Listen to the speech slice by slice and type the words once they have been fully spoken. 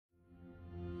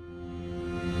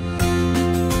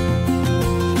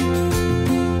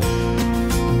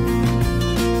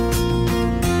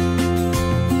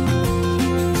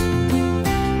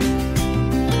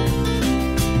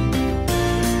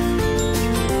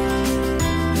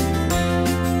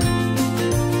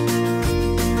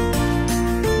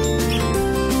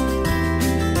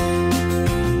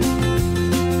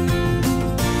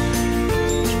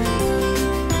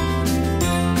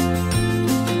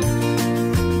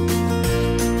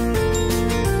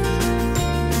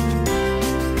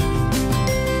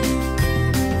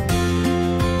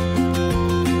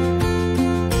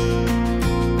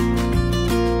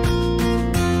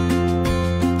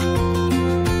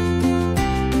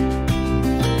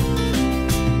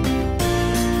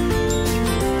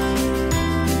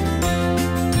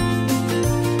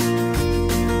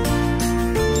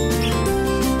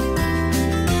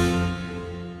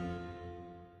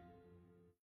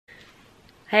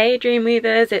Hey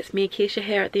Dreamweavers, it's me Keisha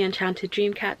here at the Enchanted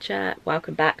Dreamcatcher.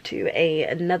 Welcome back to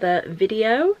another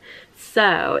video.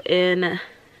 So in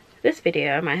this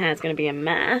video my hair is going to be a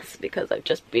mess because I've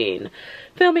just been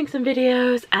filming some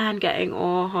videos and getting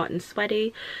all hot and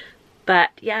sweaty.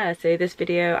 But yeah, so this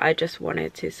video I just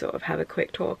wanted to sort of have a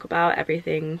quick talk about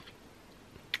everything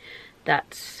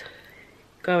that's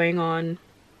going on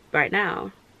right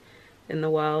now in the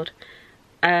world.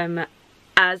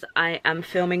 As I am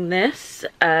filming this,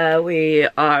 we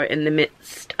are in the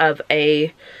midst of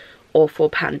a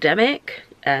awful pandemic,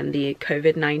 the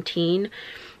COVID-19,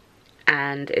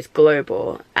 and it's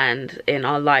global, and in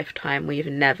our lifetime we've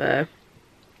never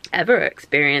ever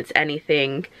experienced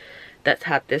anything that's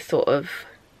had this sort of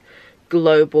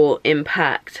global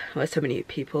impact where so many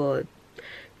people are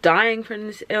dying from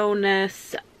this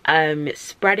illness. It's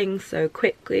spreading so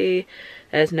quickly.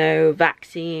 There's no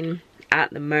vaccine at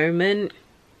the moment.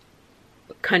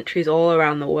 Countries all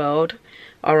around the world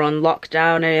are on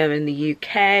lockdown. In the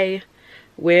UK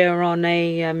we're on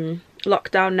a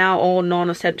lockdown now. All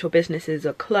non-essential businesses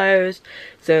are closed,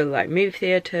 so like movie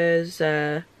theaters,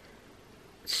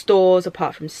 stores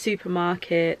apart from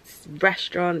supermarkets,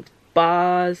 restaurants,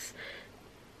 bars,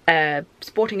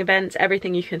 sporting events,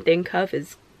 everything you can think of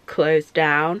is closed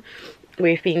down.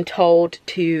 We've been told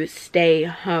to stay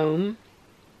home.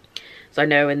 So I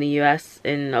know in the US,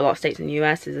 in a lot of states in the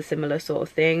US is a similar sort of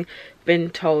thing. Been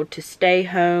told to stay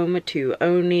home, to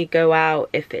only go out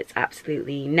if it's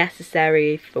absolutely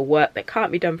necessary for work that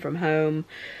can't be done from home,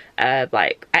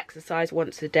 like exercise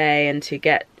once a day, and to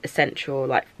get essential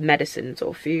like medicines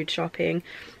or food shopping.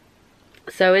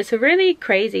 So it's a really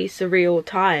crazy, surreal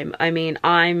time. I mean,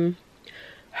 I'm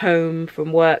home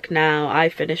from work now. I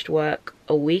finished work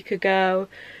a week ago.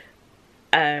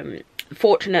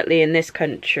 Fortunately in this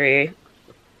country,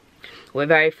 we're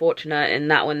very fortunate in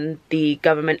that when the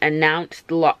government announced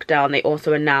the lockdown, they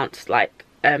also announced like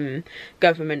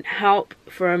government help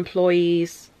for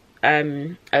employees,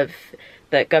 of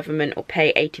the government will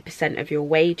pay 80% of your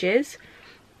wages.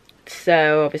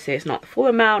 So obviously it's not the full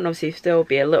amount, and obviously still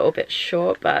be a little bit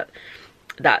short, but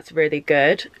that's really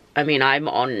good. I mean, I'm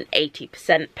on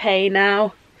 80% pay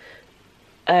now,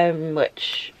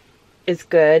 which is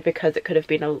good because it could have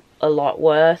been a lot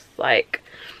worse. Like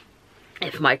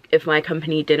if my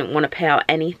company didn't want to pay out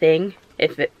anything,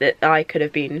 I could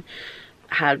have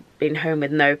had been home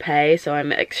with no pay. So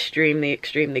I'm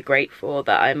extremely grateful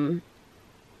that I'm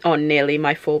on nearly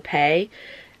my full pay,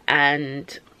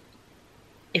 and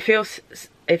it feels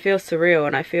surreal,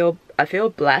 and I feel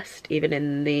blessed even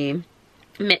in the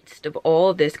midst of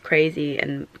all this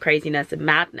craziness and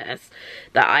madness,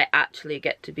 that I actually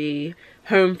get to be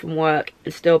home from work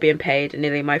and still being paid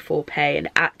nearly my full pay, and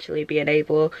actually being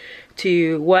able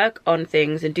to work on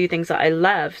things and do things that I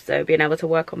love. So being able to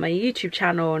work on my YouTube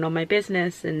channel and on my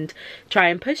business and try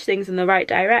and push things in the right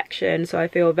direction. So I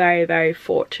feel very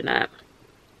fortunate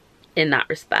in that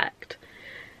respect.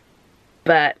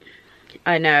 But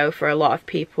I know for a lot of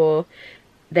people,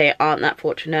 they aren't that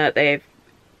fortunate. They've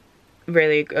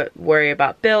really worry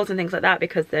about bills and things like that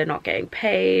because they're not getting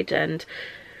paid, and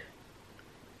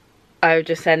I'm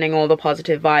just sending all the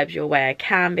positive vibes your way I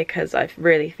can, because I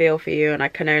really feel for you, and I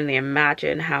can only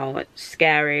imagine how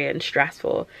scary and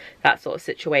stressful that sort of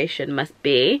situation must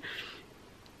be.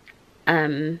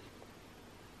 But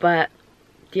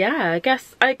yeah,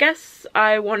 I guess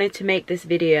I wanted to make this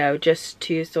video just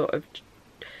to sort of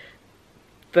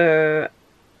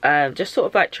just sort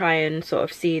of like try and sort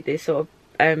of see this sort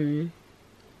of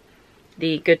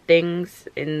the good things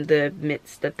in the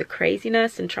midst of the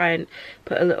craziness, and try and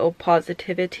put a little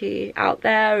positivity out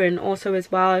there. And also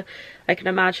as well, I can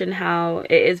imagine how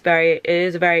it is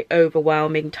a very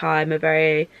overwhelming time, a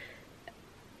very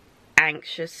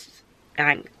anxious,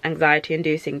 anxiety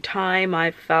inducing time.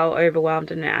 I felt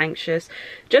overwhelmed and anxious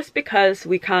just because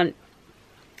you can't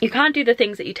do the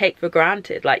things that you take for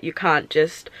granted. Like you can't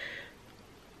just,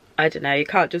 I don't know, you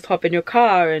can't just hop in your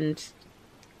car and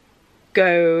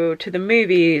go to the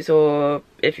movies, or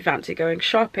if you fancy going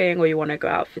shopping, or you want to go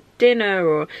out for dinner,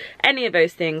 or any of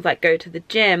those things, like go to the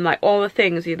gym, like all the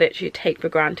things you literally take for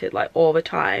granted like all the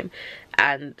time.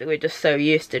 And we're just so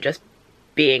used to just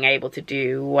being able to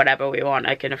do whatever we want,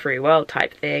 like in a free world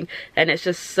type thing. And it's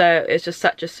just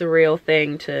such a surreal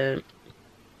thing to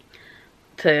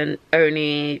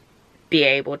only be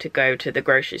able to go to the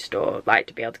grocery store, like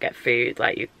to be able to get food.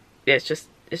 Like it's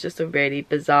just a really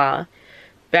bizarre,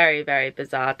 very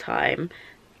bizarre time.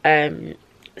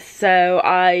 So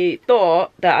I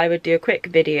thought that I would do a quick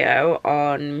video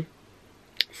on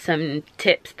some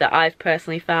tips that I've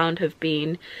personally found have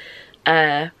been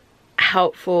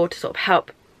helpful to sort of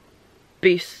help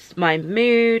boost my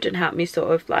mood and help me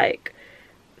sort of like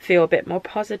feel a bit more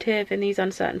positive in these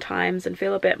uncertain times and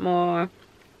feel a bit more,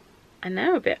 I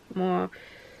know, a bit more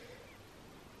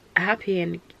happy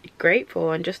and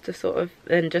grateful, and just to sort of,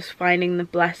 and just finding the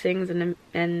blessings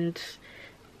and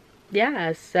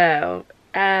yeah. So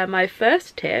my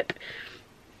first tip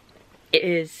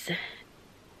is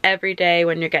every day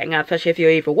when you're getting up, especially if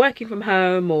you're either working from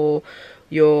home or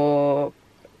you're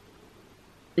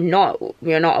not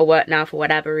at work now for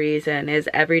whatever reason, is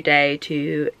every day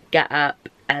to get up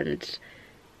and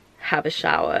have a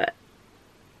shower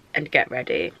and get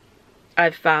ready.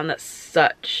 I've found that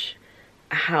such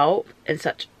a help and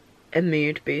such a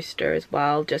mood booster as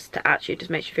well, just to actually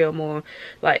just makes you feel more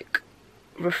like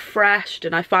refreshed.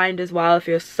 And I find as well, if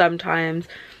you're sometimes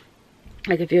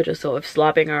like, if you're just sort of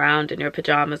slobbing around in your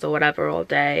pajamas or whatever all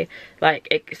day, like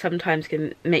it sometimes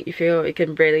can make you feel, it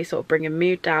can really sort of bring your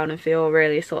mood down and feel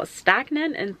really sort of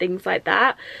stagnant and things like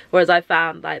that. Whereas I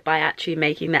found like by actually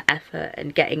making the effort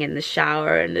and getting in the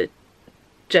shower and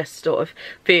just sort of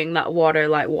feeling that water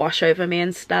like wash over me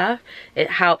and stuff,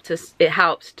 it helps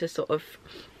to sort of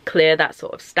clear that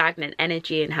sort of stagnant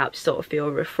energy and helps sort of feel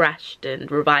refreshed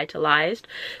and revitalized.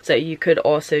 So you could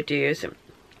also do some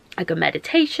like a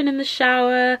meditation in the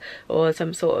shower, or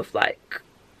some sort of like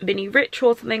mini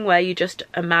ritual, something where you just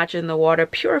imagine the water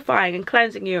purifying and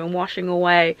cleansing you and washing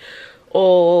away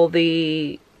all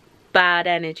the bad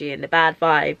energy and the bad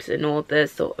vibes and all the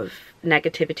sort of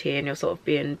negativity, and you're sort of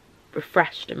being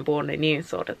refreshed and born anew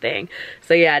sort of thing.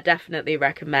 So yeah, definitely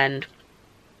recommend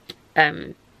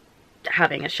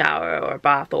having a shower or a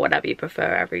bath or whatever you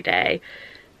prefer every day,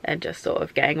 and just sort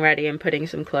of getting ready and putting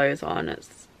some clothes on.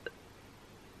 It's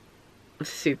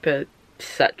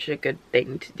such a good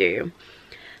thing to do.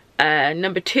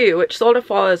 Number 2, which sort of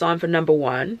follows on for number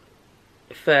 1,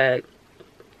 for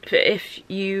if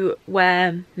you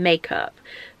wear makeup.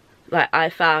 Like I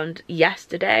found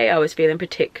yesterday I was feeling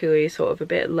particularly sort of a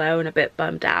bit low and a bit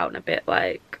bummed out and a bit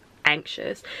like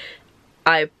anxious.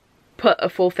 I put a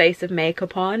full face of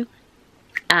makeup on,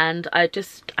 and I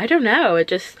don't know, it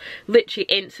just literally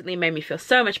instantly made me feel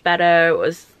so much better. It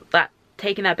was that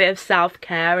taking that bit of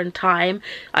self-care and time,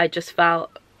 I just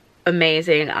felt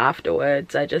amazing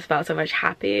afterwards. I just felt so much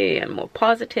happy and more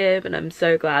positive, and I'm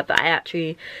so glad that I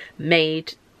actually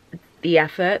made the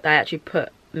effort, that I actually put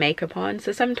makeup on.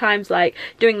 So sometimes like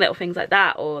doing little things like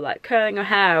that, or like curling your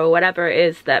hair or whatever it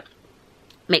is that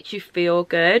makes you feel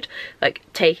good, like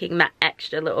taking that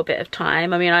extra little bit of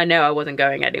time. I mean, I know I wasn't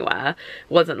going anywhere.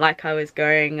 It wasn't like I was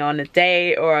going on a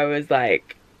date, or I was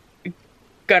like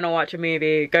going to watch a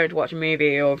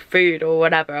movie or food or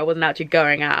whatever. I wasn't actually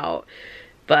going out,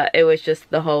 but it was just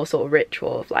the whole sort of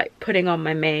ritual of like putting on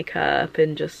my makeup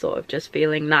and just sort of just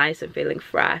feeling nice and feeling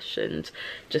fresh and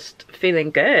just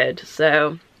feeling good.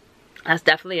 So that's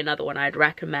definitely another one I'd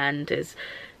recommend, is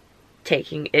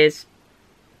taking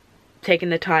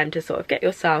the time to sort of get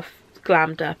yourself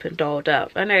glammed up and dolled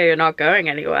up. I know you're not going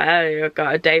anywhere, you've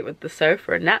got a date with the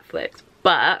sofa and Netflix,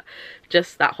 but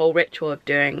just that whole ritual of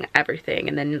doing everything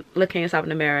and then looking yourself in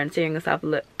the mirror and seeing yourself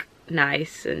look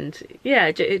nice, and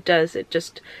yeah, it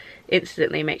just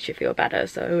instantly makes you feel better.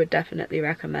 So I would definitely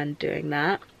recommend doing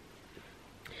that.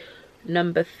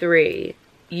 Number 3,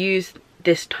 use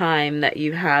this time that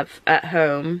you have at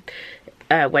home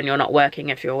when you're not working,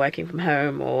 if you're working from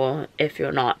home, or if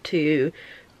you're not, to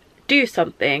do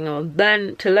something or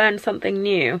learn something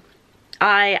new.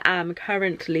 I am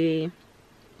currently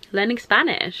learning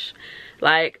Spanish.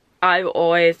 Like, I've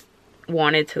always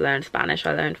wanted to learn Spanish.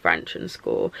 I learned French in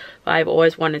school, but I've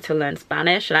always wanted to learn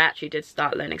Spanish, and I actually did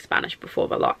start learning Spanish before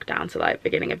the lockdown, so like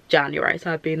beginning of January.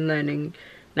 So I've been learning,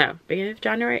 no, beginning of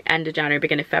January, end of January,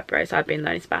 beginning of February. So I've been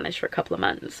learning Spanish for a couple of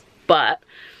months. But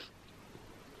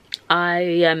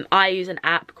I use an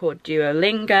app called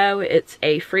Duolingo. It's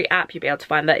a free app. You'll be able to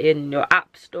find that in your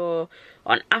app store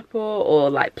on Apple, or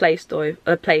like Play Store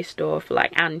for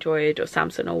like Android or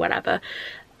Samsung or whatever.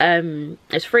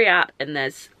 It's a free app, and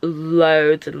there's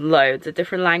loads and loads of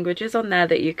different languages on there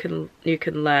that you can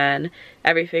learn.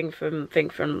 Everything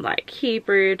from like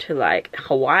Hebrew to like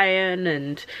Hawaiian,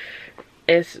 and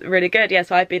it's really good. Yeah,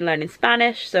 so I've been learning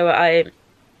Spanish. So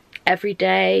every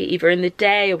day, either in the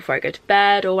day or before I go to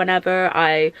bed or whenever,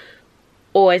 I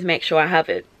always make sure I have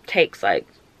it. Takes like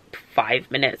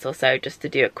 5 minutes or so just to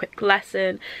do a quick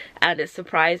lesson, and it's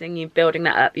surprising, you building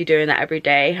that up, you're doing that every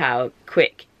day, how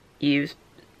quick you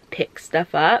pick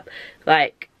stuff up.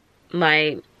 Like,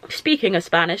 my speaking of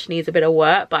Spanish needs a bit of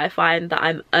work, but I find that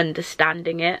I'm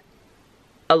understanding it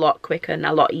a lot quicker and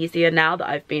a lot easier now that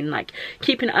I've been like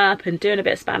keeping it up and doing a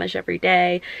bit of Spanish every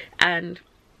day. And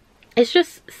it's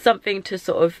just something to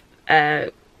sort of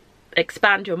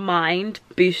expand your mind,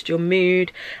 boost your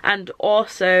mood, and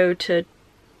also to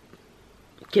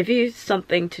give you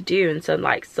something to do and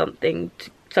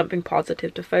something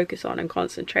positive to focus on and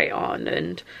concentrate on.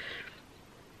 And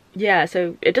yeah,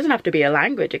 so it doesn't have to be a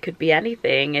language, it could be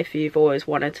anything. If you've always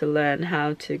wanted to learn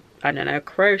how to, I don't know,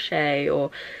 crochet, or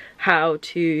how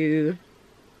to,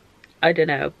 I don't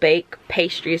know, bake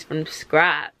pastries from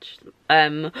scratch,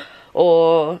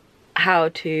 or how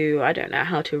to, I don't know,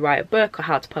 how to write a book, or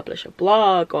how to publish a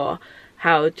blog, or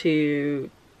how to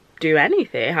do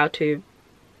anything, how to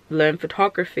learn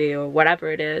photography, or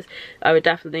whatever it is, I would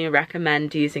definitely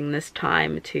recommend using this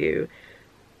time to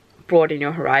broaden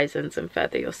your horizons and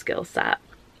further your skill set.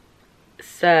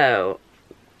 So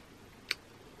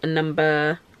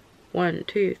number 1,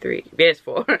 2, 3, there's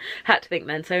 4. Had to think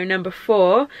then. So number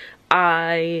 4,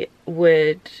 I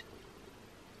would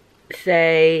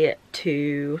say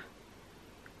to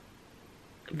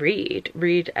read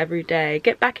every day.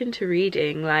 Get back into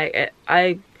reading. Like,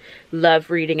 I love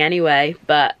reading anyway,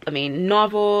 but I mean,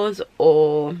 novels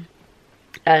or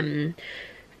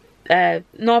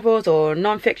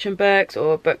non-fiction books,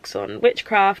 or books on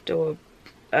witchcraft, or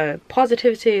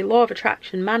positivity, law of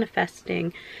attraction,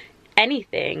 manifesting,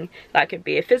 anything. That could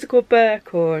be a physical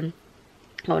book, or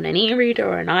on an e-reader,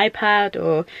 or an iPad,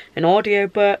 or an audio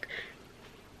book.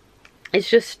 It's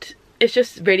just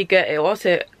really good.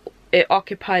 It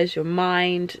occupies your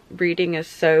mind. Reading is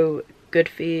so good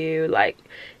for you. Like,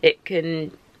 it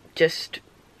just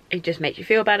makes you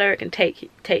feel better. It can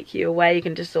take you away. You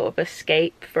can just sort of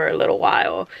escape for a little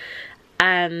while.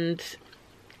 And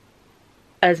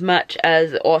as much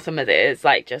as awesome as it is,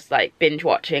 like, just like binge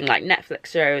watching like Netflix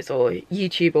shows or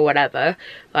YouTube or whatever,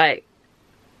 like,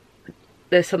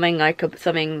 there's something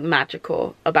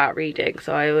magical about reading.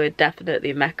 So I would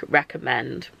definitely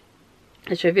recommend,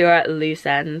 so if you're at a loose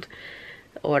end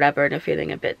or whatever and you're feeling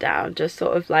a bit down, just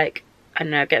sort of like, I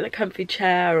don't know, get in a comfy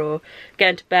chair or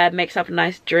get into bed, make yourself a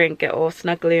nice drink, get all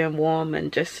snuggly and warm,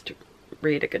 and just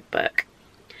read a good book.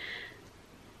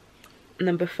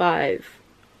 Number 5,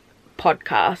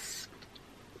 podcasts.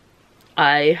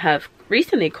 I have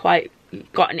recently quite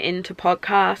gotten into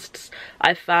podcasts.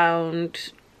 I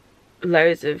found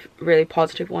loads of really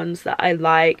positive ones that I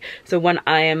like. So when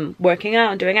I am working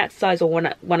out and doing exercise, or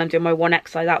when I'm doing my one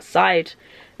exercise outside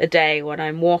a day, when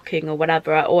I'm walking or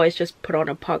whatever, I always just put on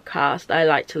a podcast. I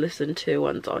like to listen to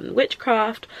ones on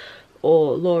witchcraft,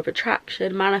 or law of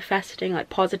attraction, manifesting,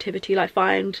 like positivity. Like,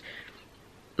 find,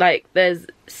 like, there's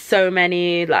so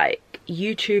many like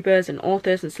YouTubers and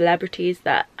authors and celebrities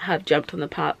that have jumped on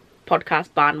the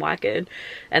podcast bandwagon,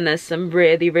 and there's some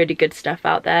really good stuff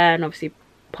out there. And obviously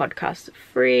podcasts are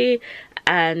free,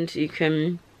 and you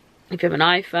can, if you have an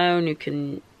iPhone, you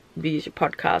can use your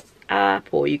podcast app,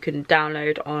 or you can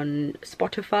download on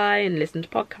Spotify and listen to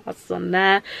podcasts on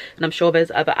there. And I'm sure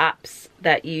there's other apps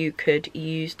that you could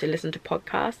use to listen to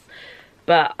podcasts,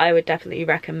 but I would definitely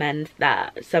recommend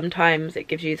that. Sometimes it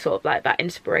gives you sort of like that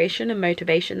inspiration and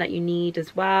motivation that you need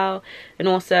as well. And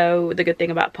also the good thing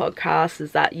about podcasts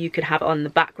is that you could have it on the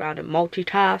background and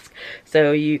multitask.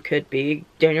 So you could be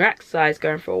doing your exercise,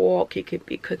 going for a walk, you could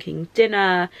be cooking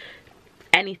dinner,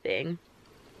 anything.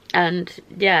 And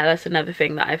yeah, that's another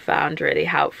thing that I found really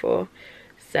helpful.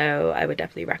 So I would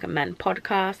definitely recommend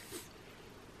podcasts.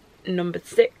 Number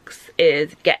 6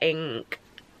 is getting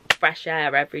fresh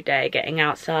air every day, getting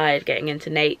outside, getting into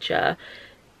nature.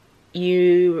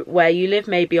 Where you live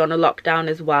may be on a lockdown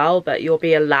as well, but you'll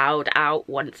be allowed out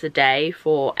once a day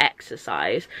for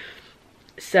exercise.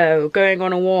 So going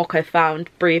on a walk, I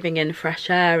found breathing in fresh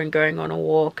air and going on a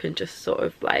walk and just sort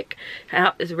of like,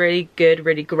 is really good,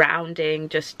 really grounding,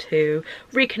 just to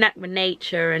reconnect with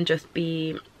nature and just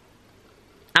be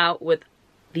out with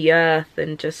the earth.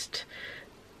 And just,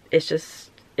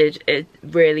 it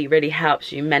really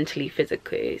helps you mentally,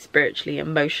 physically, spiritually,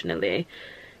 emotionally.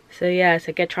 So yeah,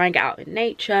 so try and get out in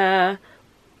nature.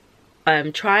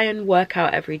 Try and work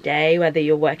out every day, whether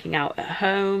you're working out at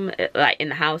home, like in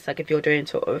the house, like if you're doing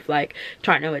sort of like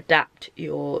trying to adapt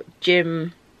your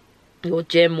gym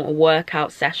or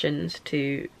workout sessions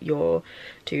to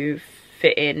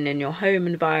fit in your home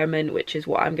environment, which is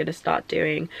what I'm going to start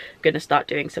doing. I'm going to start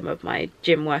doing some of my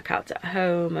gym workouts at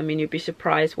home. I mean, you'd be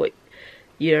surprised what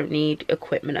you don't need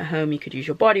equipment at home. You could use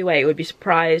your body weight. You would be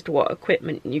surprised what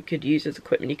equipment you could use as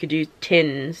equipment. You could use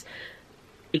tins.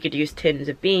 You could use tins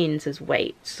of beans as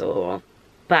weights, or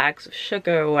bags of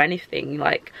sugar, or anything.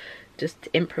 Like, just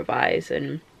improvise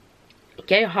and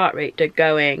get your heart rate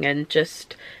going, and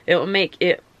just it'll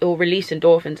release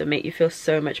endorphins and make you feel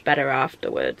so much better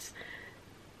afterwards.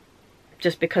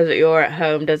 Just because you're at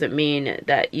home doesn't mean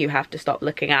that you have to stop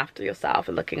looking after yourself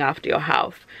and looking after your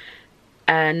health.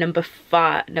 Number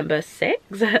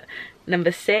six,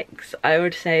 number six, I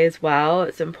would say as well,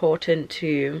 it's important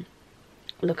to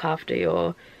look after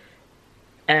your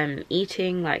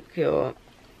eating, like your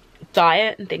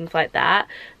diet and things like that.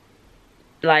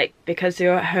 Like, because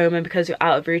you're at home and because you're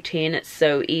out of routine, it's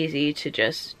so easy to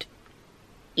just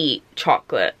eat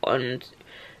chocolate and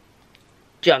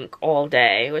junk all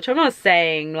day, which I'm not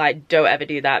saying like don't ever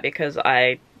do that, because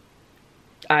I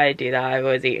do that. I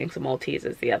was eating some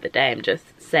Maltesers the other day. I'm just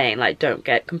saying, like, don't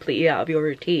get completely out of your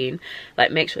routine.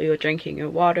 Like, make sure you're drinking your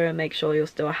water and make sure you're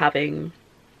still having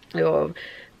your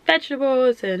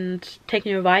vegetables and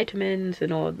taking your vitamins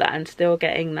and all of that, and still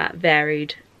getting that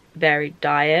varied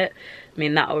diet. I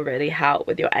mean, that will really help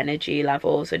with your energy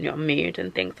levels and your mood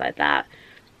and things like that.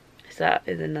 So that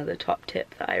is another top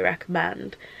tip that I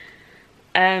recommend.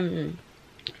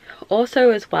 Also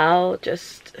as well,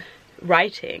 just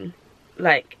writing.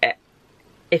 Like,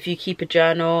 if you keep a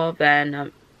journal,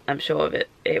 then I'm sure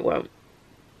it won't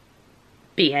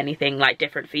be anything like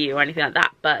different for you or anything like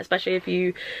that. But especially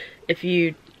if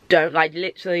you don't, like,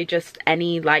 literally just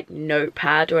any like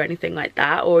notepad or anything like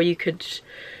that, or you could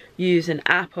use an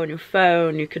app on your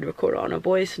phone, you could record it on a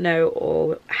voice note,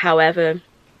 or however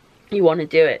you want to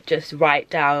do it. Just write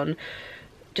down,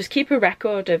 just keep a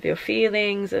record of your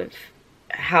feelings, of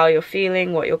how you're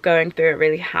feeling, what you're going through. It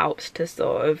really helps to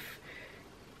sort of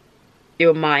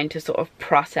your mind to sort of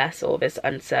process all this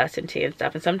uncertainty and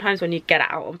stuff. And sometimes when you get it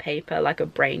out on paper, like a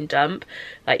brain dump,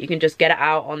 like you can just get it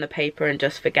out on the paper and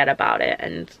just forget about it,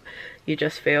 and you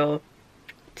just feel,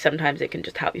 sometimes it can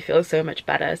just help you feel so much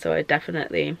better. So I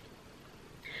definitely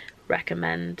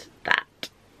recommend that.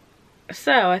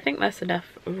 So I think that's enough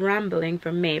rambling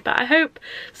from me, but I hope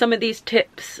some of these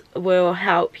tips will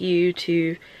help you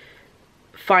to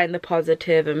find the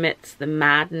positive amidst the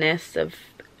madness of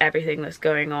everything that's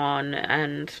going on.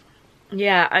 And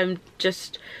yeah, I'm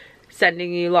just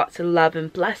sending you lots of love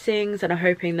and blessings, and I'm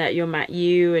hoping that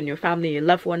you and your family, your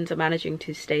loved ones, are managing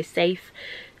to stay safe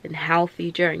and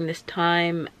healthy during this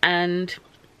time, and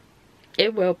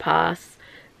it will pass.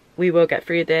 We will get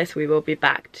through this. We will be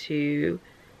back to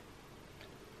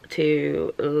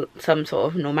some sort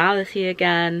of normality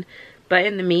again. But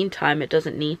in the meantime, it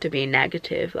doesn't need to be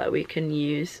negative. Like, we can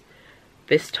use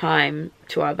this time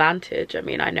to our advantage. I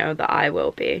mean, I know that I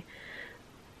will be.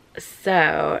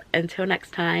 So until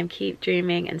next time, keep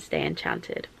dreaming and stay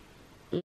enchanted.